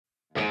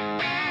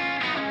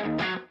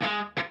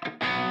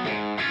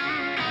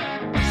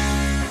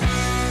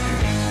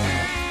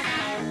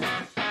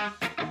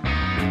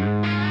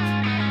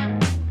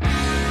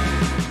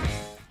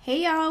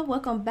y'all,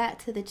 welcome back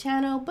to the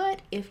channel.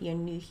 But if you're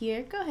new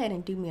here, go ahead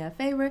and do me a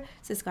favor,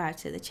 subscribe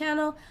to the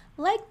channel,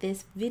 like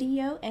this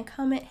video, and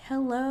comment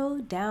hello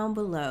down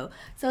below.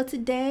 So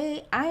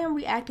today I am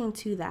reacting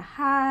to the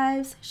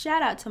Hives.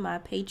 Shout out to my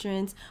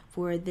patrons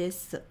for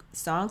this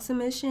song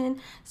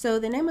submission. So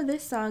the name of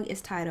this song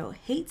is titled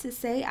Hate to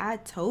Say I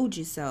Told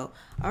You So.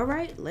 All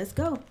right, let's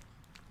go.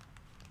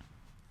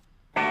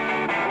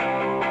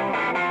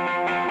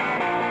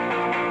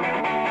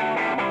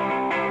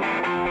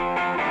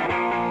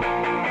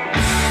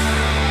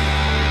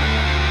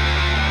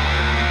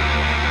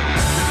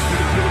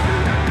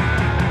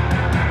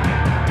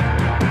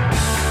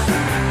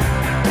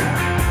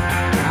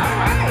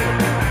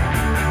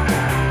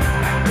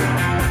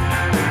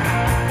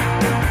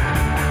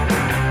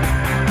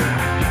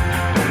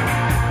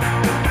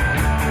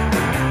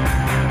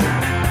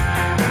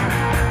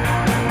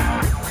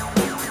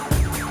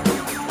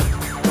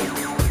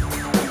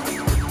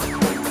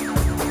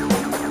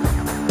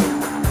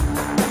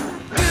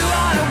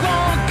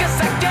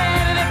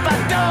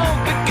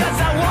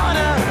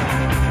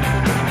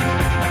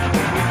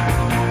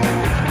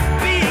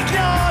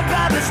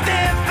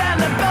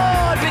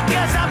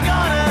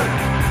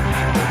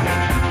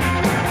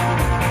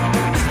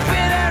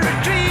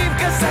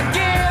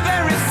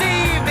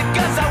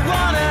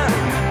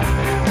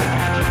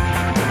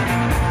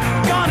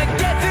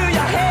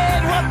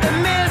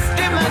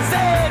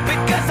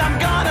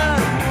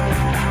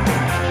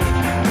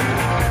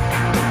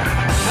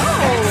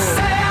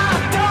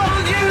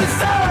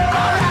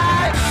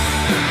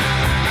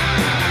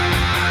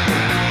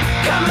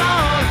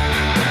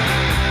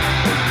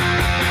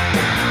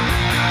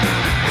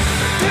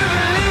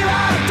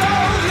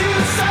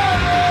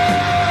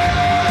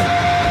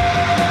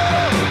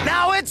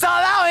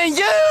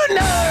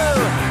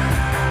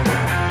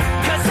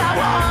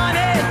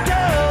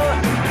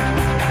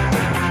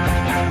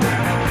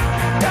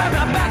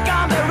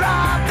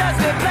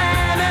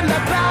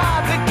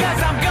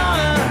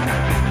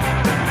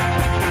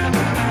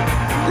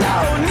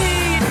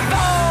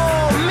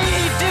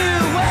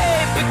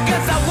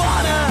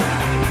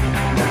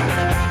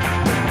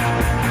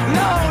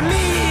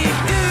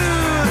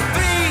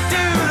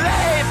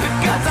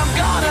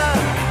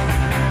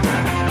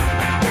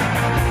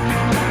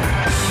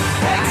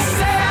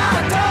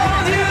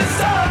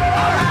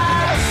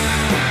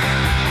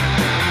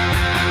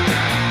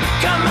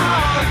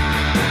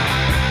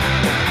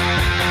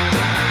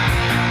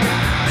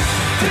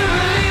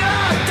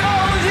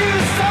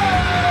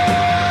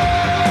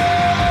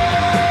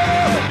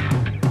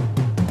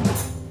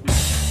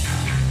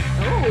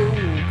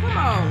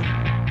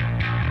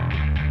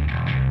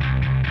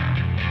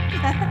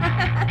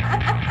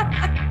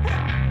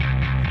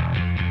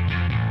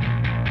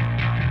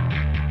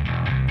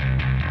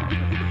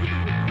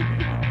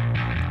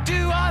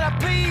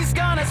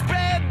 Gonna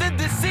spread the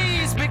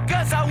disease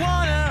because I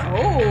wanna.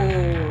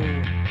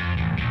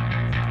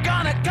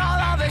 Gonna call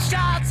all the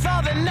shots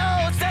for the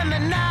no's and the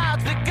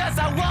nods because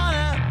I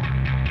wanna.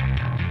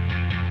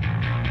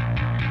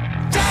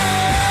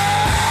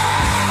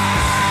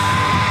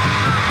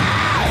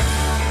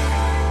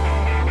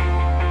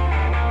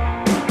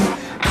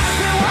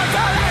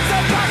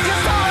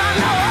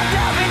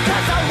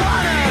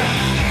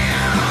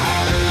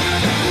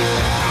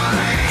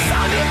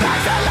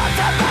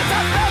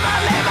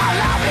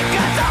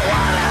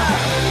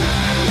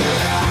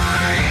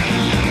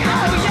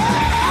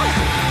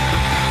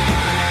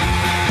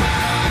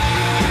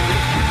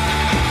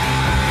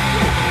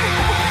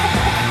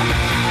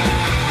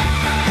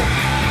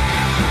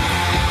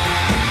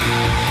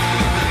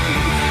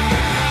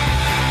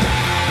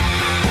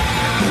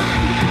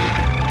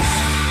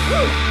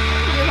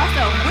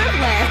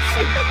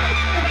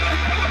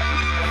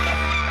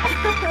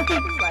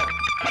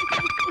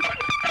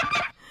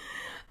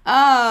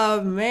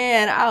 Oh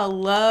man, I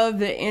love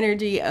the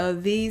energy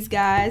of these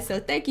guys. So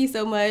thank you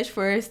so much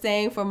for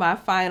staying for my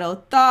final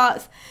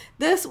thoughts.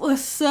 This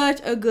was such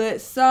a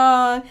good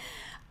song.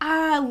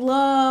 I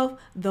love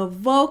the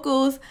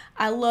vocals.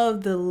 I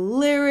love the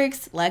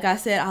lyrics. Like I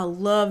said, I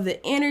love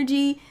the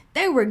energy.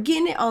 They were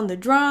getting it on the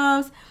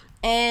drums.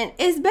 And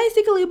it's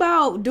basically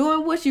about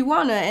doing what you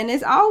wanna. And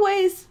it's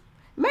always,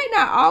 may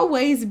not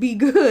always be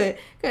good.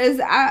 Because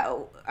I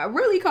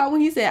really caught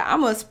when he said,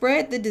 I'm gonna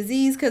spread the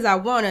disease because I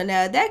wanna.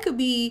 Now that could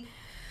be,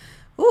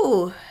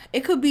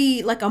 it could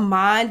be like a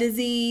mind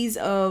disease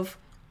of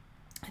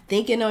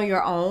thinking on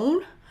your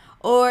own.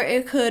 Or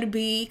it could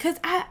be, because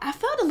I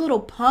felt a little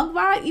punk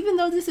vibe, even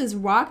though this is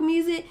rock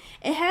music,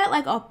 it had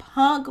like a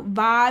punk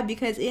vibe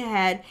because it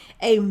had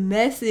a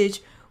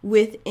message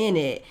within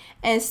it.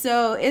 And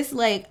so it's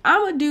like,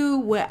 I'm gonna do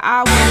what I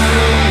want to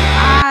do.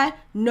 I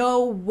know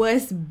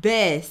what's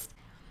best.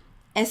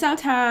 And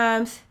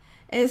sometimes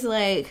it's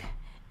like,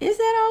 is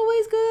that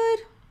always good?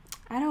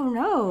 I don't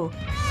know.